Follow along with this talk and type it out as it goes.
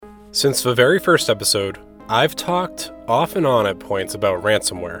Since the very first episode, I've talked off and on at points about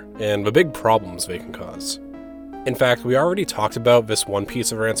ransomware and the big problems they can cause. In fact, we already talked about this one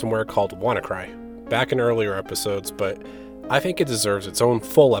piece of ransomware called WannaCry back in earlier episodes, but I think it deserves its own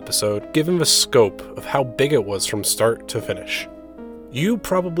full episode given the scope of how big it was from start to finish. You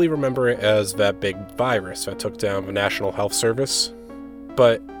probably remember it as that big virus that took down the National Health Service,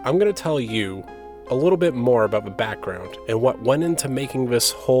 but I'm going to tell you a little bit more about the background and what went into making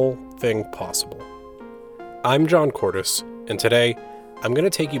this whole thing possible. I'm John Cordes, and today I'm going to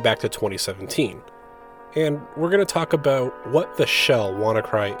take you back to 2017, and we're going to talk about what the shell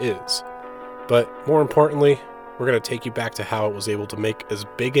WannaCry is, but more importantly, we're going to take you back to how it was able to make as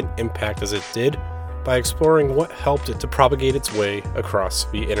big an impact as it did by exploring what helped it to propagate its way across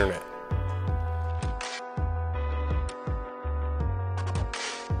the internet.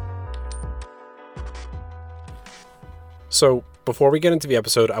 So, before we get into the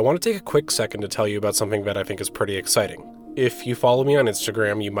episode, I want to take a quick second to tell you about something that I think is pretty exciting. If you follow me on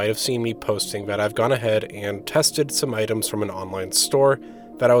Instagram, you might have seen me posting that I've gone ahead and tested some items from an online store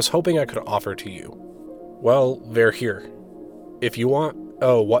that I was hoping I could offer to you. Well, they're here. If you want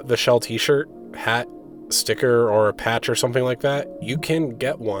a What the Shell t-shirt, hat, sticker, or a patch or something like that, you can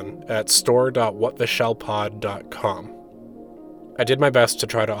get one at store.whattheshellpod.com. I did my best to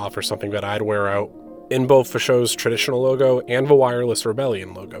try to offer something that I'd wear out in both the show's traditional logo and the Wireless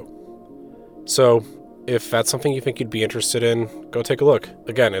Rebellion logo. So, if that's something you think you'd be interested in, go take a look.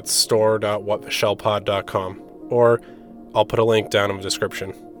 Again, it's store.whattheshellpod.com, or I'll put a link down in the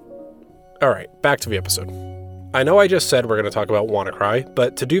description. Alright, back to the episode. I know I just said we're going to talk about WannaCry,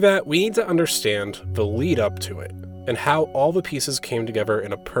 but to do that, we need to understand the lead up to it, and how all the pieces came together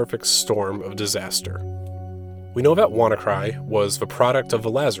in a perfect storm of disaster. We know that WannaCry was the product of the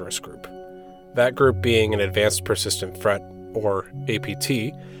Lazarus Group, that group being an Advanced Persistent Threat, or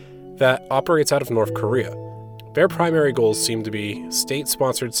APT, that operates out of North Korea. Their primary goals seem to be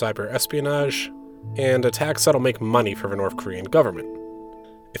state-sponsored cyber espionage and attacks that'll make money for the North Korean government.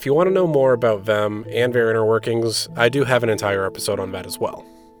 If you want to know more about them and their inner workings, I do have an entire episode on that as well.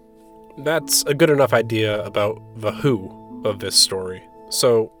 That's a good enough idea about the who of this story.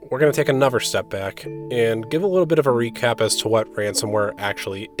 So we're going to take another step back and give a little bit of a recap as to what ransomware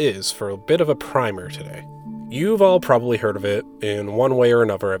actually is for a bit of a primer today. You've all probably heard of it in one way or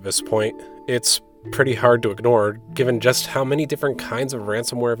another at this point. It's pretty hard to ignore given just how many different kinds of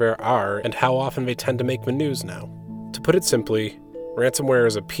ransomware there are and how often they tend to make the news now. To put it simply, ransomware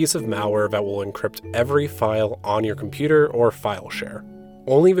is a piece of malware that will encrypt every file on your computer or file share.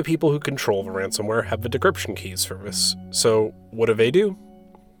 Only the people who control the ransomware have the decryption keys for this. So what do?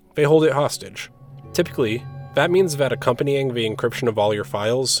 They hold it hostage. Typically, that means that accompanying the encryption of all your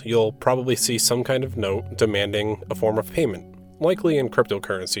files, you'll probably see some kind of note demanding a form of payment, likely in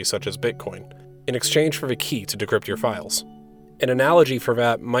cryptocurrency such as Bitcoin, in exchange for the key to decrypt your files. An analogy for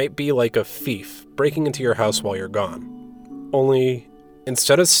that might be like a thief breaking into your house while you're gone. Only,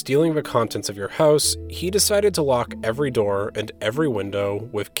 instead of stealing the contents of your house, he decided to lock every door and every window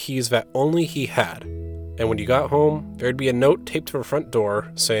with keys that only he had. And when you got home, there'd be a note taped to the front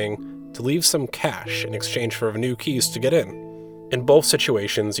door saying to leave some cash in exchange for the new keys to get in. In both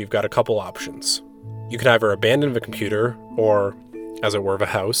situations, you've got a couple options. You can either abandon the computer, or, as it were, the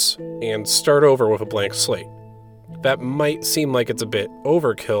house, and start over with a blank slate. That might seem like it's a bit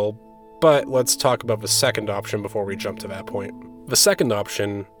overkill, but let's talk about the second option before we jump to that point. The second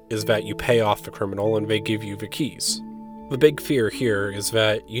option is that you pay off the criminal and they give you the keys. The big fear here is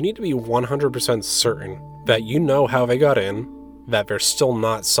that you need to be 100% certain that you know how they got in, that they're still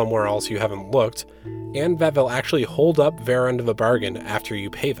not somewhere else you haven't looked, and that they'll actually hold up their end of the bargain after you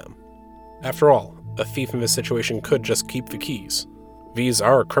pay them. After all, a thief in this situation could just keep the keys. These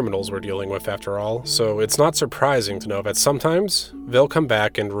are criminals we're dealing with after all, so it's not surprising to know that sometimes they'll come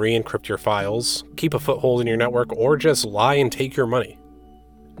back and re-encrypt your files, keep a foothold in your network, or just lie and take your money.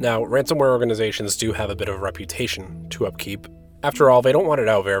 Now, ransomware organizations do have a bit of a reputation to upkeep. After all, they don't want it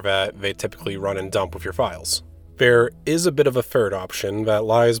out there that they typically run and dump with your files. There is a bit of a third option that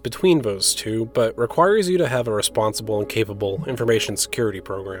lies between those two, but requires you to have a responsible and capable information security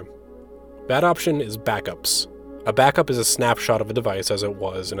program. That option is backups. A backup is a snapshot of a device as it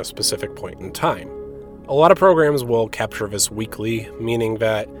was in a specific point in time. A lot of programs will capture this weakly, meaning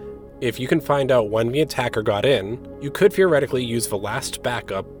that if you can find out when the attacker got in, you could theoretically use the last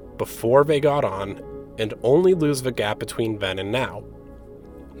backup before they got on and only lose the gap between then and now.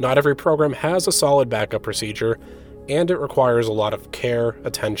 Not every program has a solid backup procedure, and it requires a lot of care,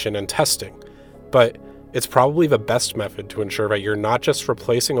 attention, and testing, but it's probably the best method to ensure that you're not just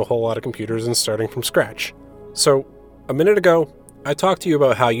replacing a whole lot of computers and starting from scratch. So, a minute ago, I talked to you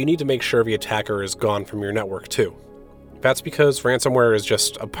about how you need to make sure the attacker is gone from your network too. That's because ransomware is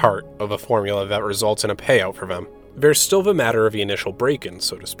just a part of a formula that results in a payout for them. There's still the matter of the initial break-in,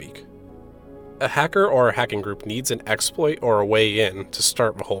 so to speak. A hacker or a hacking group needs an exploit or a way in to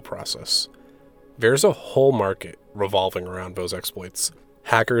start the whole process. There's a whole market revolving around those exploits.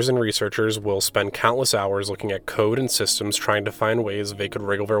 Hackers and researchers will spend countless hours looking at code and systems trying to find ways they could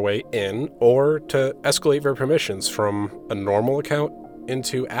wriggle their way in or to escalate their permissions from a normal account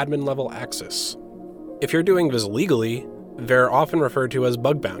into admin-level access. If you're doing this legally, they're often referred to as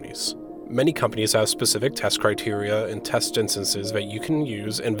bug bounties. Many companies have specific test criteria and test instances that you can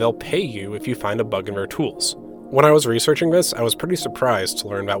use, and they'll pay you if you find a bug in their tools. When I was researching this, I was pretty surprised to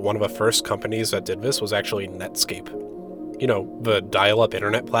learn that one of the first companies that did this was actually Netscape. You know, the dial-up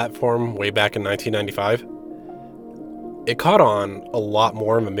internet platform way back in 1995. It caught on a lot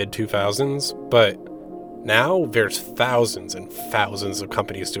more in the mid-2000s, but now there's thousands and thousands of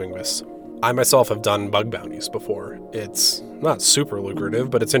companies doing this. I myself have done bug bounties before. It's not super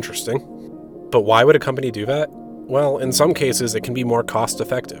lucrative, but it's interesting. But why would a company do that? Well, in some cases, it can be more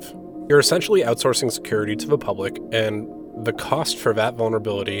cost-effective. You're essentially outsourcing security to the public, and the cost for that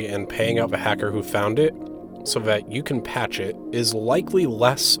vulnerability and paying out the hacker who found it so that you can patch it is likely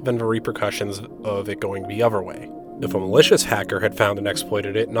less than the repercussions of it going the other way. If a malicious hacker had found and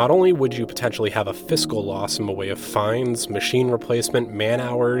exploited it, not only would you potentially have a fiscal loss in the way of fines, machine replacement,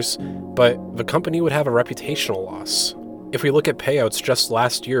 man-hours, but the company would have a reputational loss. If we look at payouts just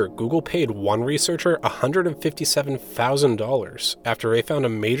last year, Google paid one researcher $157,000 after they found a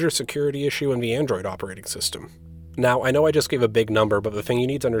major security issue in the Android operating system. Now, I know I just gave a big number, but the thing you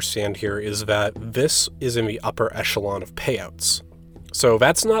need to understand here is that this is in the upper echelon of payouts. So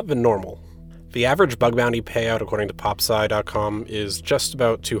that's not the normal. The average bug bounty payout, according to PopSci.com, is just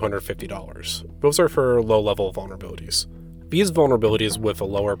about $250. Those are for low-level vulnerabilities. These vulnerabilities with a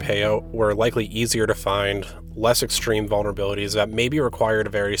lower payout were likely easier to find, less extreme vulnerabilities that maybe required a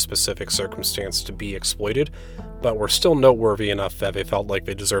very specific circumstance to be exploited, but were still noteworthy enough that they felt like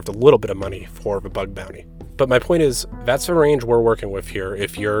they deserved a little bit of money for the bug bounty. But my point is, that's the range we're working with here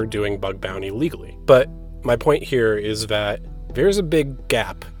if you're doing bug bounty legally. But my point here is that there's a big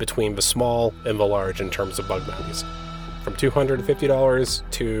gap between the small and the large in terms of bug bounties, from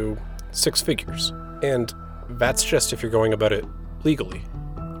 $250 to six figures. And that's just if you're going about it legally.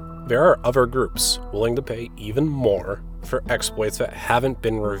 There are other groups willing to pay even more for exploits that haven't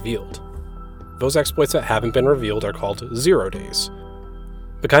been revealed. Those exploits that haven't been revealed are called 0 days.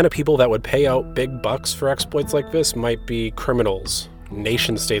 The kind of people that would pay out big bucks for exploits like this might be criminals,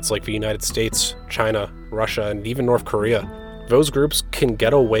 nation-states like the United States, China, Russia, and even North Korea. Those groups can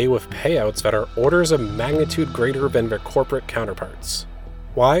get away with payouts that are orders of magnitude greater than their corporate counterparts.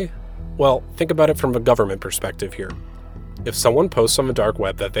 Why? Well, think about it from the government perspective here. If someone posts on the dark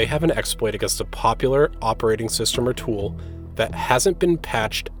web that they have an exploit against a popular operating system or tool that hasn't been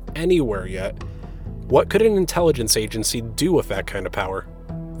patched anywhere yet, what could an intelligence agency do with that kind of power?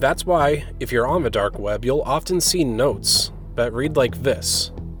 That's why, if you're on the dark web, you'll often see notes that read like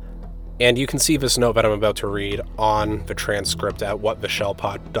this. And you can see this note that I'm about to read on the transcript at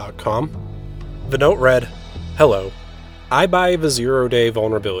whattheshellpod.com. The note read, "Hello, I buy the 0-day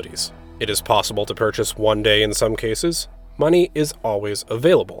vulnerabilities. It is possible to purchase 1 day in some cases. Money is always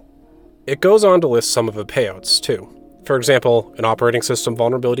available." It goes on to list some of the payouts, too. For example, an operating system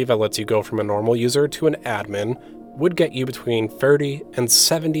vulnerability that lets you go from a normal user to an admin would get you between $30,000 and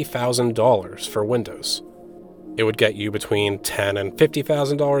 $70,000 for Windows. It would get you between $10,000 and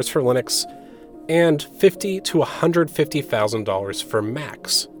 $50,000 for Linux, and $50,000 to $150,000 for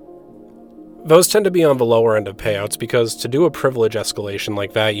Macs. Those tend to be on the lower end of payouts because to do a privilege escalation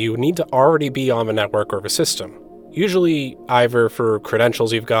like that, you need to already be on the network or the system. Usually either for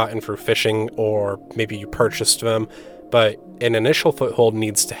credentials you've gotten for phishing or maybe you purchased them, but an initial foothold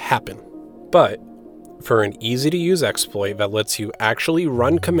needs to happen. But for an easy-to-use exploit that lets you actually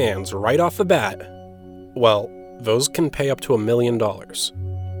run commands right off the bat, well, those can pay up to $1 million.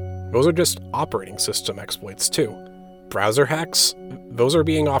 Those are just operating system exploits too. Browser hacks, those are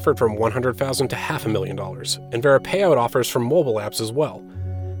being offered from $100,000 to $500,000, and there are payout offers from mobile apps as well.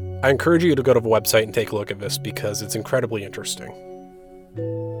 I encourage you to go to the website and take a look at this because it's incredibly interesting.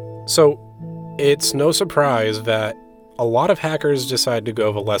 So, it's no surprise that a lot of hackers decide to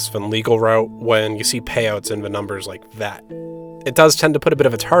go the less than legal route when you see payouts in the numbers like that. It does tend to put a bit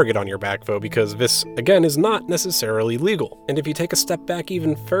of a target on your back though, because this, again, is not necessarily legal. And if you take a step back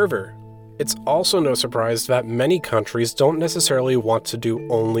even further, it's also no surprise that many countries don't necessarily want to do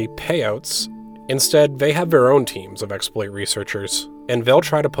only payouts. Instead, they have their own teams of exploit researchers, and they'll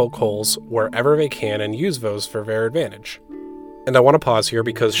try to poke holes wherever they can and use those for their advantage. And I want to pause here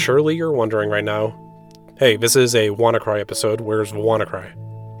because surely you're wondering right now, hey, this is a WannaCry episode, where's WannaCry?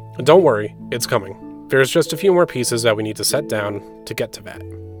 And don't worry, it's coming. There's just a few more pieces that we need to set down to get to that.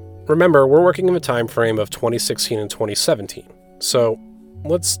 Remember, we're working in the time frame of 2016 and 2017, so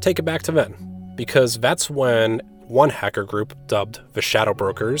let's take it back to then, because that's when one hacker group, dubbed the Shadow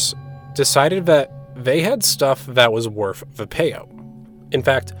Brokers, decided that they had stuff that was worth the payout. In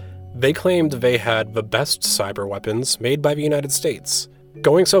fact, they claimed they had the best cyber weapons made by the United States,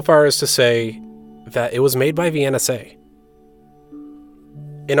 going so far as to say that it was made by the NSA.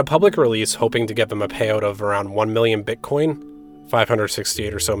 In a public release hoping to get them a payout of around 1 million Bitcoin,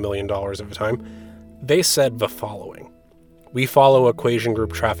 $568 or so million at the time, they said the following: "We follow Equation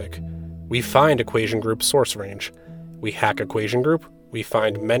Group traffic. We find Equation Group source range. We hack Equation Group. We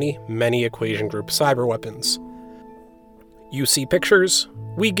find many, many Equation Group cyber weapons. You see pictures.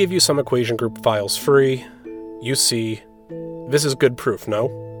 We give you some Equation Group files free. You see, this is good proof, no?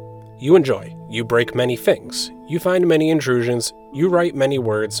 You enjoy. You break many things. You find many intrusions. You write many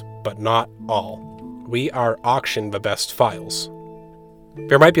words, but not all. We are auction the best files."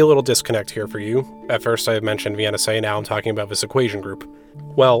 There might be a little disconnect here for you. At first I mentioned the NSA, now I'm talking about this Equation Group.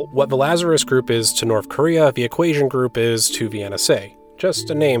 Well, what the Lazarus Group is to North Korea, the Equation Group is to the NSA. Just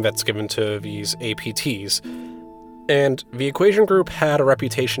a name that's given to these APTs. And the Equation Group had a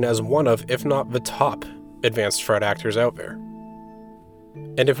reputation as one of, if not the top, advanced threat actors out there.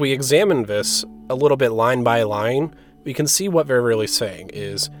 And if we examine this a little bit line by line, we can see what they're really saying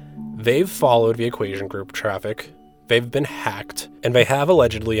is they've followed the Equation Group traffic, they've been hacked, and they have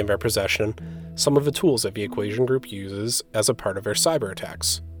allegedly in their possession some of the tools that the Equation Group uses as a part of their cyber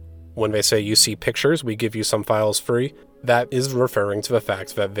attacks. When they say you see pictures, we give you some files free, that is referring to the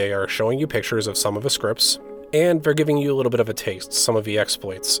fact that they are showing you pictures of some of the scripts, and they're giving you a little bit of a taste, some of the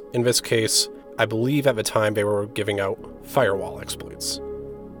exploits. In this case, I believe at the time they were giving out firewall exploits.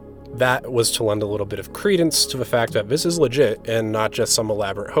 That was to lend a little bit of credence to the fact that this is legit and not just some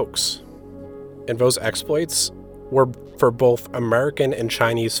elaborate hoax. And those exploits were for both American and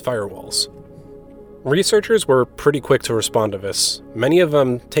Chinese firewalls. Researchers were pretty quick to respond to this, many of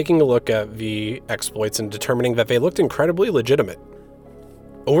them taking a look at the exploits and determining that they looked incredibly legitimate.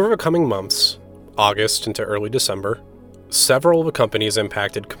 Over the coming months, August into early December, several of the companies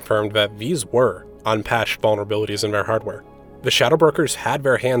impacted confirmed that these were unpatched vulnerabilities in their hardware. The Shadow Brokers had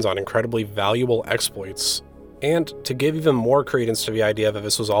their hands on incredibly valuable exploits, and to give even more credence to the idea that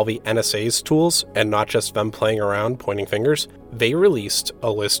this was all the NSA's tools and not just them playing around pointing fingers, they released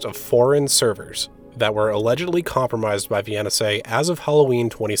a list of foreign servers that were allegedly compromised by the NSA as of Halloween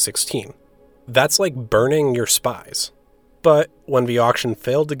 2016. That's like burning your spies. But when the auction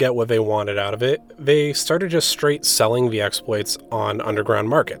failed to get what they wanted out of it, they started just straight selling the exploits on underground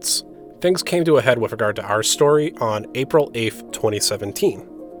markets. Things came to a head with regard to our story on April 8th, 2017.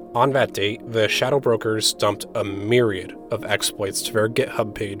 On that date, the Shadow Brokers dumped a myriad of exploits to their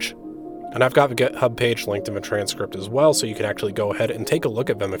GitHub page. And I've got the GitHub page linked in the transcript as well, so you can actually go ahead and take a look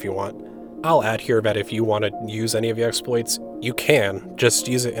at them if you want. I'll add here that if you want to use any of the exploits, you can. Just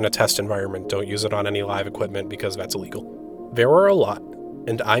use it in a test environment. Don't use it on any live equipment because that's illegal. There were a lot,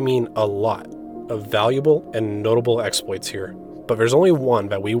 and I mean a lot, of valuable and notable exploits here, but there's only one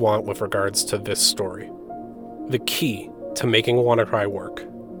that we want with regards to this story. The key to making WannaCry work.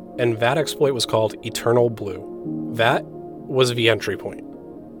 And that exploit was called Eternal Blue. That was the entry point.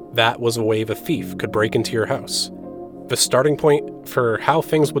 That was a way the thief could break into your house. The starting point for how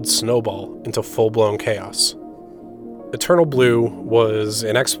things would snowball into full-blown chaos. Eternal Blue was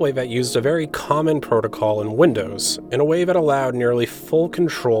an exploit that used a very common protocol in Windows in a way that allowed nearly full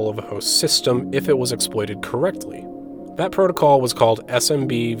control of a host system if it was exploited correctly. That protocol was called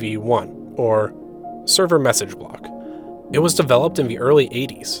SMBv1, or Server Message Block. It was developed in the early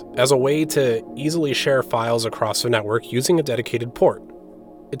 80s as a way to easily share files across the network using a dedicated port.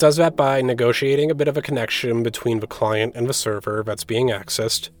 It does that by negotiating a bit of a connection between the client and the server that's being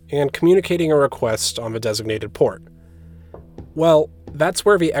accessed and communicating a request on the designated port. Well, that's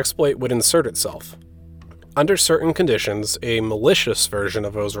where the exploit would insert itself. Under certain conditions, a malicious version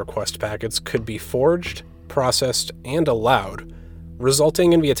of those request packets could be forged, processed, and allowed,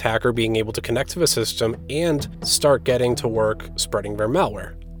 resulting in the attacker being able to connect to the system and start getting to work spreading their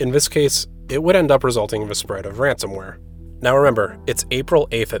malware. In this case, it would end up resulting in the spread of ransomware. Now remember, it's April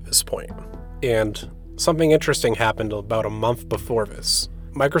 8th at this point, and something interesting happened about a month before this.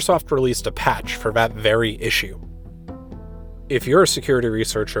 Microsoft released a patch for that very issue. If you're a security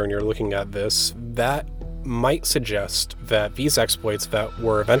researcher and you're looking at this, that might suggest that these exploits that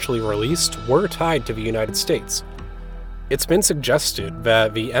were eventually released were tied to the United States. It's been suggested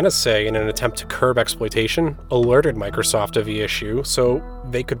that the NSA, in an attempt to curb exploitation, alerted Microsoft of the issue so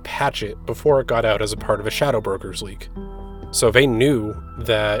they could patch it before it got out as a part of a Shadow Brokers leak. So they knew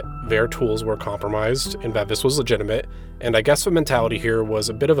that their tools were compromised and that this was legitimate, and I guess the mentality here was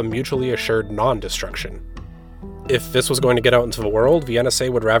a bit of a mutually assured non-destruction. If this was going to get out into the world, the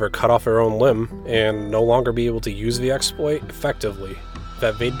NSA would rather cut off their own limb and no longer be able to use the exploit effectively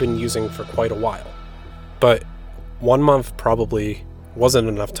that they'd been using for quite a while. But 1 month probably wasn't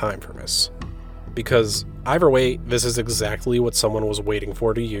enough time for this, because either way, this is exactly what someone was waiting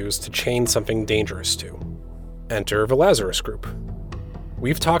for to use to chain something dangerous to. Enter the Lazarus Group.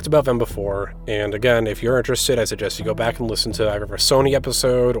 We've talked about them before, and again, if you're interested, I suggest you go back and listen to either a Sony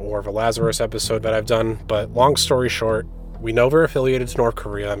episode or the Lazarus episode that I've done, but long story short, we know they're affiliated to North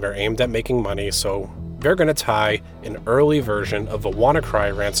Korea and they're aimed at making money, so they're going to tie an early version of the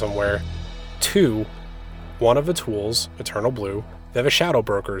WannaCry ransomware to one of the tools, Eternal Blue, that the Shadow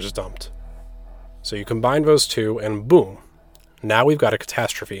Brokers dumped. So you combine those two and boom, now we've got a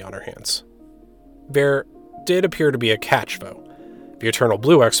catastrophe on our hands. There did appear to be a catch though. The Eternal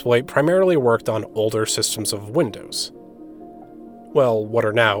Blue exploit primarily worked on older systems of Windows. Well, what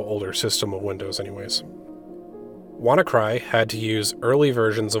are now older system of Windows anyways. WannaCry had to use early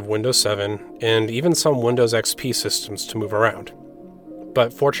versions of Windows 7 and even some Windows XP systems to move around.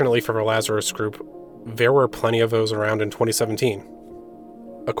 But fortunately for the Lazarus Group, there were plenty of those around in 2017.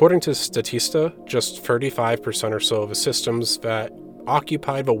 According to Statista, just 35% or so of the systems that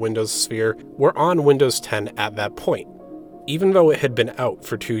occupied the Windows sphere were on Windows 10 at that point, even though it had been out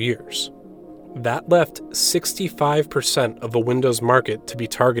for 2 years. That left 65% of the Windows market to be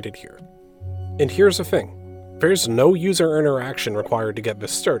targeted here. And here's the thing, there's no user interaction required to get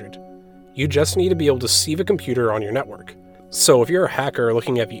this started. You just need to be able to see the computer on your network. So if you're a hacker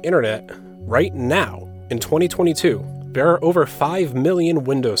looking at the internet, right now, in 2022, there are over 5 million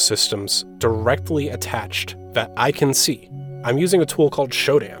Windows systems directly attached that I can see. I'm using a tool called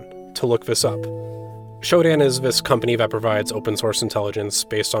Shodan to look this up. Shodan is this company that provides open source intelligence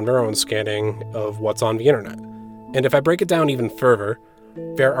based on their own scanning of what's on the internet. And if I break it down even further,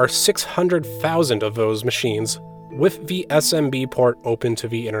 there are 600,000 of those machines with the SMB port open to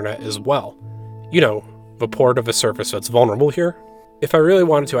the internet as well. You know, the port of a surface that's vulnerable here. If I really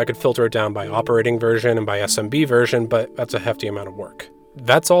wanted to, I could filter it down by operating version and by SMB version, but that's a hefty amount of work.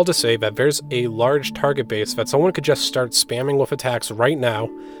 That's all to say that there's a large target base that someone could just start spamming with attacks right now,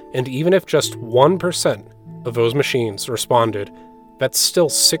 and even if just 1% of those machines responded, that's still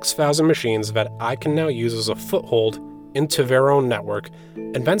 6,000 machines that I can now use as a foothold into their own network,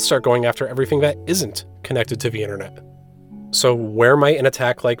 and then start going after everything that isn't connected to the internet. So where might an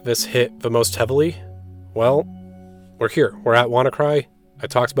attack like this hit the most heavily? Well, we're here. We're at WannaCry. I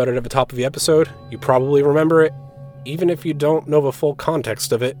talked about it at the top of the episode. You probably remember it. Even if you don't know the full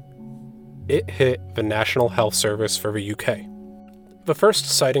context of it, it hit the National Health Service for the UK. The first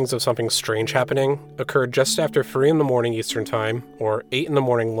sightings of something strange happening occurred just after 3 a.m. Eastern Time, or 8 a.m.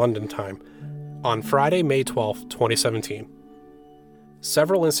 London time, on Friday, May 12, 2017.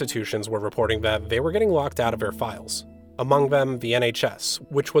 Several institutions were reporting that they were getting locked out of their files. Among them, the NHS,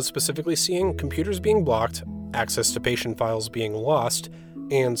 which was specifically seeing computers being blocked, access to patient files being lost,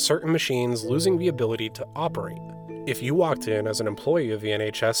 and certain machines losing the ability to operate. If you walked in as an employee of the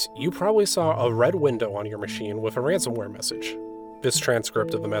NHS, you probably saw a red window on your machine with a ransomware message. This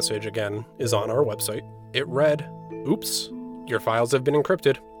transcript of the message, again, is on our website. It read, "Oops, your files have been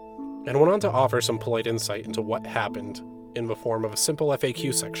encrypted," and went on to offer some polite insight into what happened in the form of a simple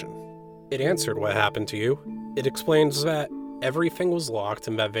FAQ section. It answered what happened to you. It explains that everything was locked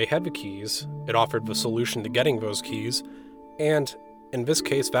and that they had the keys. It offered the solution to getting those keys, and in this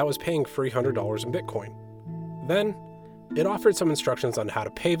case, that was paying $300 in Bitcoin. Then, it offered some instructions on how to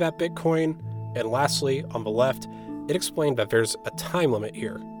pay that Bitcoin, and lastly, on the left, it explained that there's a time limit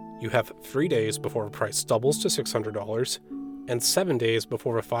here. You have 3 days before the price doubles to $600, and 7 days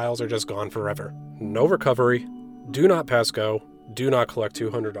before the files are just gone forever. No recovery, do not pass go, do not collect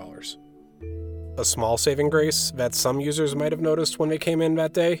 $200. A small saving grace that some users might have noticed when they came in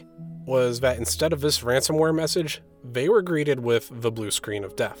that day was that instead of this ransomware message, they were greeted with the blue screen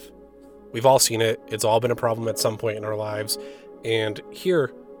of death. We've all seen it, it's all been a problem at some point in our lives, and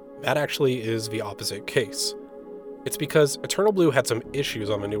here, that actually is the opposite case. It's because Eternal Blue had some issues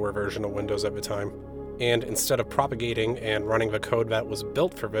on the newer version of Windows at the time, and instead of propagating and running the code that was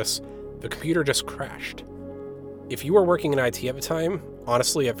built for this, the computer just crashed. If you were working in IT at the time,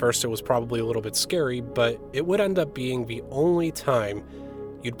 honestly at first it was probably a little bit scary, but it would end up being the only time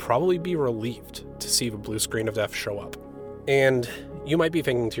you'd probably be relieved to see the blue screen of death show up. And you might be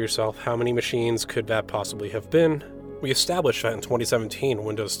thinking to yourself, how many machines could that possibly have been? We established that in 2017,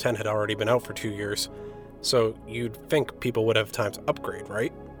 Windows 10 had already been out for 2 years, so you'd think people would have time to upgrade,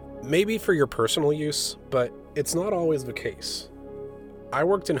 right? Maybe for your personal use, but it's not always the case. I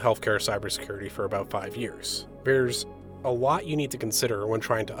worked in healthcare cybersecurity for about 5 years. There's a lot you need to consider when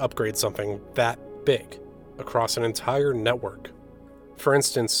trying to upgrade something that big across an entire network. For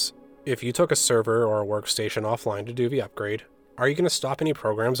instance, if you took a server or a workstation offline to do the upgrade, are you going to stop any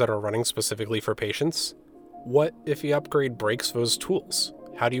programs that are running specifically for patients? What if the upgrade breaks those tools?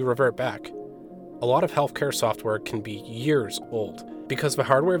 How do you revert back? A lot of healthcare software can be years old because the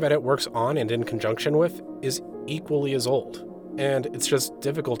hardware that it works on and in conjunction with is equally as old. And it's just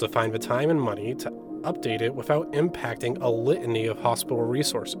difficult to find the time and money to update it without impacting a litany of hospital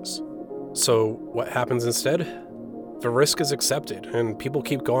resources. So what happens instead? The risk is accepted, and people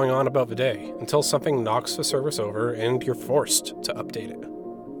keep going on about the day until something knocks the service over and you're forced to update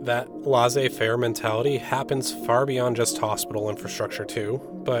it. That laissez-faire mentality happens far beyond just hospital infrastructure too,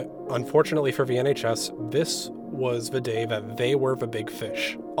 but unfortunately for the NHS, this was the day that they were the big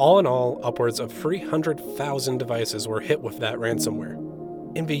fish. All in all, upwards of 300,000 devices were hit with that ransomware.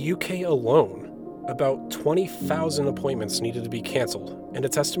 In the UK alone, about 20,000 appointments needed to be cancelled, and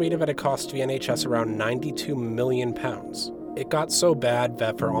it's estimated that it cost the NHS around £92 million. It got so bad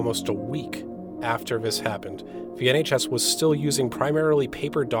that for almost a week after this happened, the NHS was still using primarily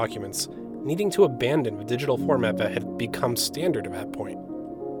paper documents, needing to abandon the digital format that had become standard at that point.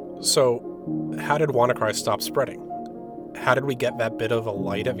 So, how did WannaCry stop spreading? How did we get that bit of a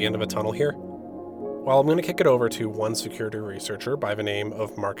light at the end of a tunnel here? Well, I'm going to kick it over to one security researcher by the name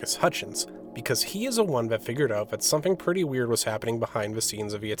of Marcus Hutchins, because he is the one that figured out that something pretty weird was happening behind the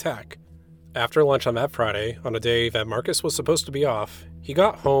scenes of the attack. After lunch on that Friday, on a day that Marcus was supposed to be off, he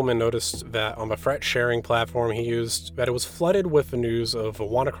got home and noticed that on the threat sharing platform he used, that it was flooded with the news of a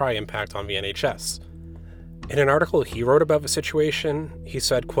WannaCry impact on the NHS. In an article he wrote about the situation, he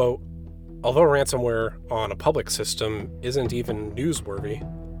said, quote, "Although ransomware on a public system isn't even newsworthy,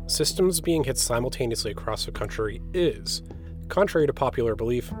 systems being hit simultaneously across the country is. Contrary to popular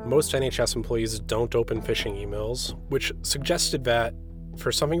belief, most NHS employees don't open phishing emails, which suggested that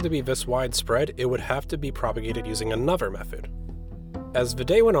for something to be this widespread, it would have to be propagated using another method." As the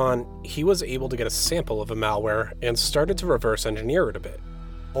day went on, he was able to get a sample of the malware and started to reverse engineer it a bit,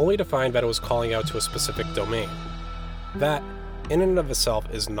 only to find that it was calling out to a specific domain. That, in and of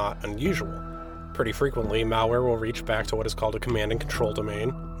itself, is not unusual. Pretty frequently, malware will reach back to what is called a command and control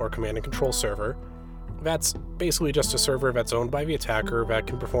domain, or command and control server. That's basically just a server that's owned by the attacker that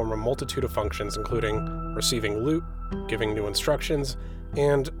can perform a multitude of functions, including receiving loot, giving new instructions,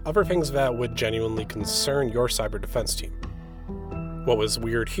 and other things that would genuinely concern your cyber defense team. What was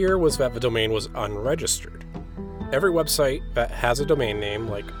weird here was that the domain was unregistered. Every website that has a domain name,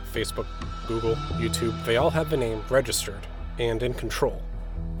 like Facebook, Google, YouTube, they all have the name registered and in control.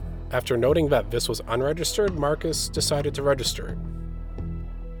 After noting that this was unregistered, Marcus decided to register it.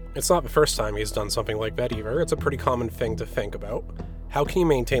 It's not the first time he's done something like that either. It's a pretty common thing to think about. How can you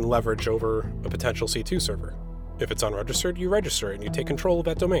maintain leverage over a potential C2 server? If it's unregistered, you register it and you take control of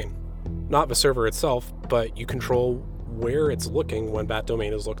that domain. Not the server itself, but you control where it's looking when that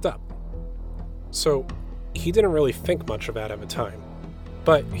domain is looked up. So he didn't really think much of that at the time,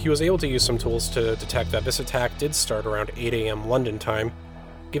 but he was able to use some tools to detect that this attack did start around 8 a.m. London time,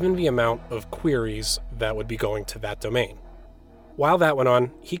 given the amount of queries that would be going to that domain. While that went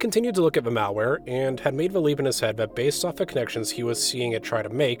on, he continued to look at the malware and had made the leap in his head that based off the connections he was seeing it try to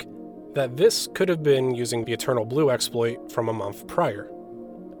make, that this could have been using the Eternal Blue exploit from a month prior.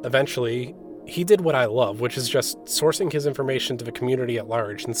 Eventually, he did what I love, which is just sourcing his information to the community at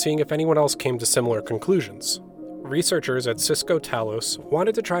large and seeing if anyone else came to similar conclusions. Researchers at Cisco Talos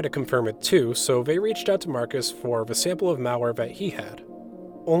wanted to try to confirm it too, so they reached out to Marcus for the sample of malware that he had.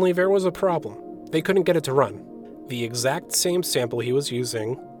 Only there was a problem. They couldn't get it to run. The exact same sample he was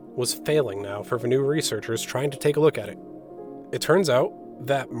using was failing now for the new researchers trying to take a look at it. It turns out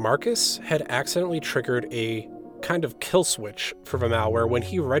that Marcus had accidentally triggered a kind of kill switch for the malware when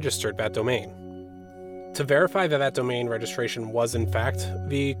he registered that domain. To verify that that domain registration was in fact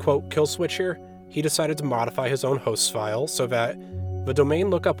the quote kill switch here, he decided to modify his own host file so that the domain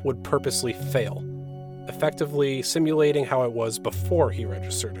lookup would purposely fail, effectively simulating how it was before he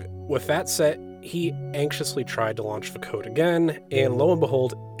registered it. With that set, he anxiously tried to launch the code again, and lo and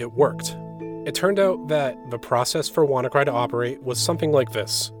behold, it worked. It turned out that the process for WannaCry to operate was something like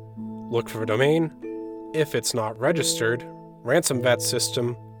this. Look for a domain. If it's not registered, ransom that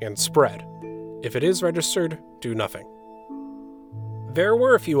system and spread. If it is registered, do nothing. There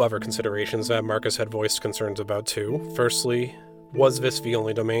were a few other considerations that Marcus had voiced concerns about too. Firstly, was this the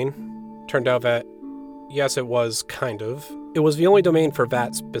only domain? Turned out that yes, it was kind of. It was the only domain for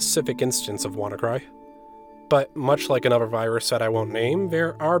that specific instance of WannaCry. But much like another virus that I won't name,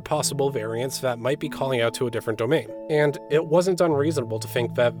 there are possible variants that might be calling out to a different domain. And it wasn't unreasonable to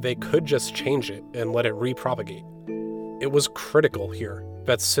think that they could just change it and let it repropagate. It was critical here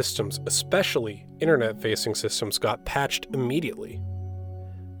that systems, especially internet-facing systems, got patched immediately.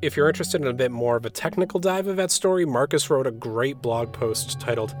 If you're interested in a bit more of a technical dive of that story, Marcus wrote a great blog post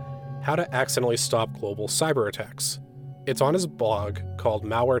titled How to Accidentally Stop Global Cyber Attacks. It's on his blog called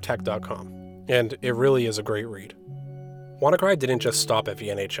malwaretech.com. And it really is a great read. WannaCry didn't just stop at the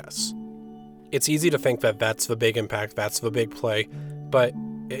NHS. It's easy to think that that's the big impact, that's the big play, but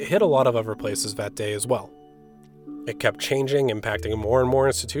it hit a lot of other places that day as well. It kept changing, impacting more and more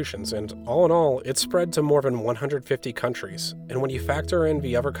institutions, and all in all, it spread to more than 150 countries. And when you factor in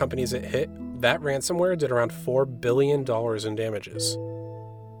the other companies it hit, that ransomware did around $4 billion in damages.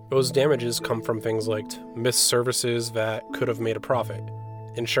 Those damages come from things like missed services that could have made a profit,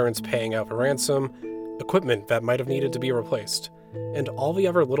 insurance paying out the ransom, equipment that might have needed to be replaced, and all the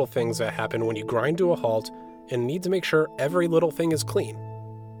other little things that happen when you grind to a halt and need to make sure every little thing is clean.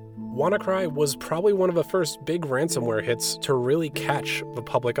 WannaCry was probably one of the first big ransomware hits to really catch the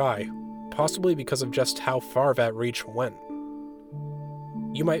public eye, possibly because of just how far that reach went.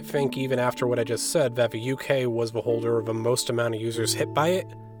 You might think, even after what I just said, that the UK was the holder of the most amount of users hit by it,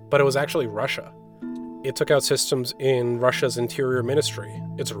 but it was actually Russia. It took out systems in Russia's interior ministry,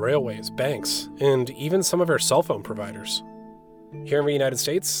 its railways, banks, and even some of their cell phone providers. Here in the United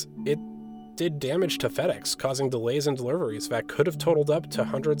States, it did damage to FedEx, causing delays in deliveries that could have totaled up to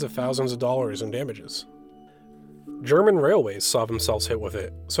hundreds of thousands of dollars in damages. German railways saw themselves hit with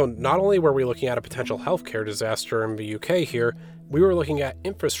it, so not only were we looking at a potential healthcare disaster in the UK here, we were looking at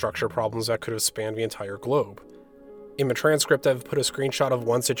infrastructure problems that could have spanned the entire globe. In the transcript, I've put a screenshot of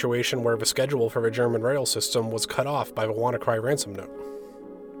one situation where the schedule for the German rail system was cut off by the WannaCry ransom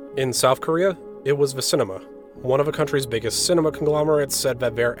note. In South Korea, it was the cinema. One of the country's biggest cinema conglomerates said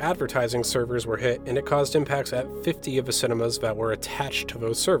that their advertising servers were hit, and it caused impacts at 50 of the cinemas that were attached to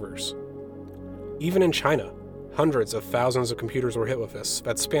those servers. Even in China, hundreds of thousands of computers were hit with this.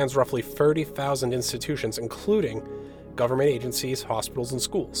 That spans roughly 30,000 institutions, including government agencies, hospitals, and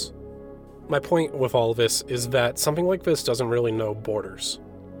schools. My point with all of this is that something like this doesn't really know borders.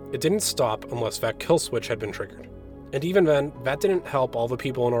 It didn't stop unless that kill switch had been triggered. And even then, that didn't help all the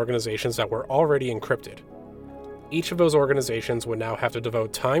people and organizations that were already encrypted. Each of those organizations would now have to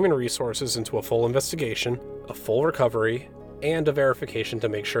devote time and resources into a full investigation, a full recovery, and a verification to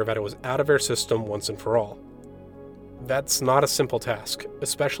make sure that it was out of their system once and for all. That's not a simple task,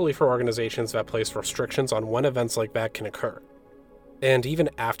 especially for organizations that place restrictions on when events like that can occur. And even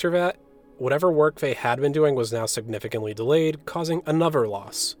after that, whatever work they had been doing was now significantly delayed, causing another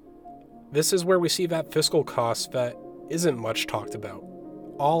loss. This is where we see that fiscal cost that isn't much talked about,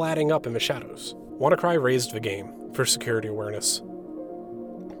 all adding up in the shadows. WannaCry raised the game for security awareness.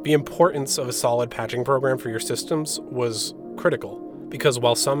 The importance of a solid patching program for your systems was critical, because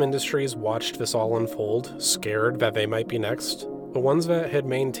while some industries watched this all unfold, scared that they might be next, the ones that had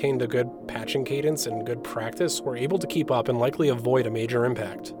maintained a good patching cadence and good practice were able to keep up and likely avoid a major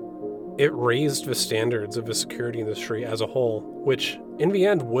impact. It raised the standards of the security industry as a whole, which in the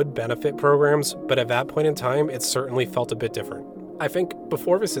end would benefit programs, but at that point in time, it certainly felt a bit different. I think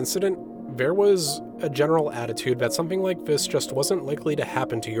before this incident, there was a general attitude that something like this just wasn't likely to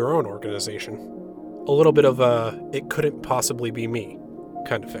happen to your own organization. A little bit of a, it couldn't possibly be me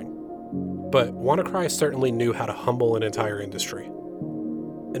kind of thing. But WannaCry certainly knew how to humble an entire industry.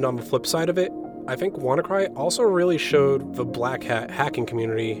 And on the flip side of it, I think WannaCry also really showed the black hat hacking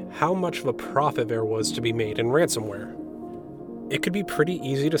community how much of a profit there was to be made in ransomware. It could be pretty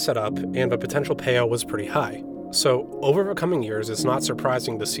easy to set up, and the potential payout was pretty high. So over the coming years, it's not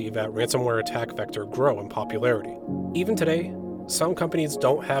surprising to see that ransomware attack vector grow in popularity. Even today, some companies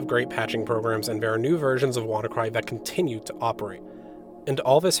don't have great patching programs, and there are new versions of WannaCry that continue to operate. And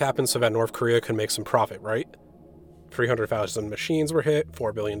all this happens so that North Korea can make some profit, right? 300,000 machines were hit,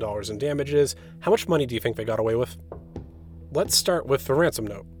 $4 billion in damages. How much money do you think they got away with? Let's start with the ransom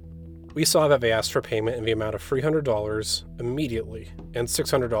note. We saw that they asked for payment in the amount of $300 immediately, and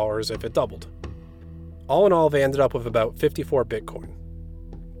 $600 if it doubled. All in all, they ended up with about 54 Bitcoin.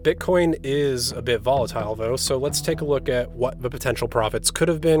 Bitcoin is a bit volatile though, so let's take a look at what the potential profits could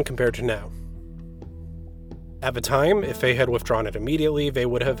have been compared to now. At the time, if they had withdrawn it immediately, they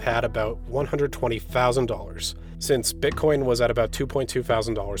would have had about $120,000, since Bitcoin was at about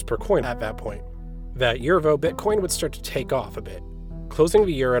 $2,200 per coin at that point. That year though, Bitcoin would start to take off a bit, closing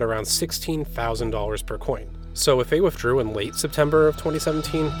the year at around $16,000 per coin. So if they withdrew in late September of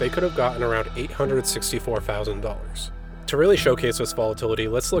 2017, they could have gotten around $864,000. To really showcase this volatility,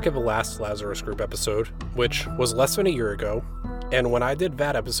 let's look at the last Lazarus Group episode, which was less than a year ago, and when I did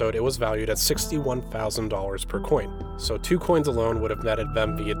that episode, it was valued at $61,000 per coin. So 2 coins alone would have netted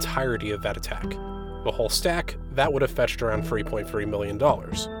them the entirety of that attack. The whole stack, that would have fetched around $3.3 million.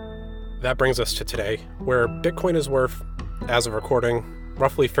 That brings us to today, where Bitcoin is worth, as of recording,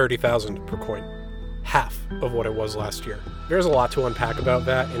 roughly $30,000 per coin. Half of what it was last year. There's a lot to unpack about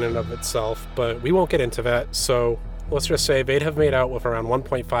that in and of itself, but we won't get into that, so let's just say they'd have made out with around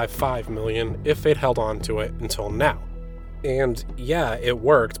 $1.55 million if they'd held on to it until now. And yeah, it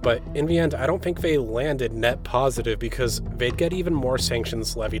worked, but in the end, I don't think they landed net positive because they'd get even more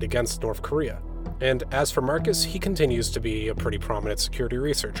sanctions levied against North Korea. And as for Marcus, he continues to be a pretty prominent security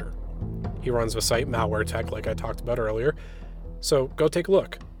researcher. He runs the site Malware Tech, like I talked about earlier, so go take a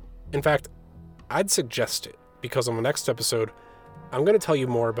look. In fact, I'd suggest it, because on the next episode, I'm going to tell you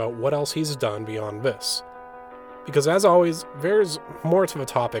more about what else he's done beyond this. Because as always, there's more to the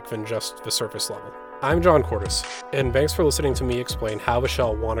topic than just the surface level. I'm John Cordes, and thanks for listening to me explain how the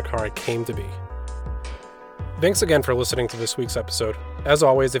shell WannaCry came to be. Thanks again for listening to this week's episode. As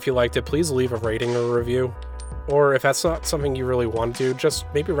always, if you liked it, please leave a rating or a review. Or if that's not something you really want to do, just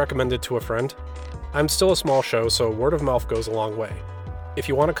maybe recommend it to a friend. I'm still a small show, so word of mouth goes a long way. If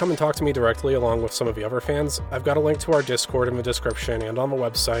you want to come and talk to me directly along with some of the other fans, I've got a link to our Discord in the description and on the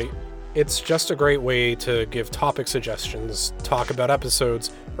website. It's just a great way to give topic suggestions, talk about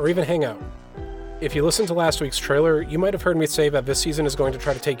episodes, or even hang out. If you listened to last week's trailer, you might have heard me say that this season is going to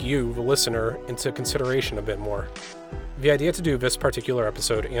try to take you, the listener, into consideration a bit more. The idea to do this particular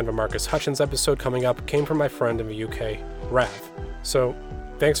episode and the Marcus Hutchins episode coming up came from my friend in the UK, Rav. So,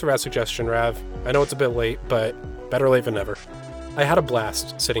 thanks for that suggestion, Rav. I know it's a bit late, but better late than never. I had a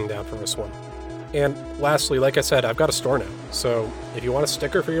blast sitting down for this one. And lastly, like I said, I've got a store now, so if you want a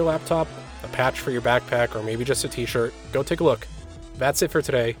sticker for your laptop, a patch for your backpack, or maybe just a t-shirt, go take a look. That's it for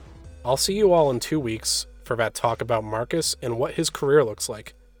today. I'll see you all in 2 weeks for that talk about Marcus and what his career looks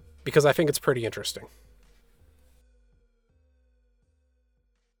like, because I think it's pretty interesting.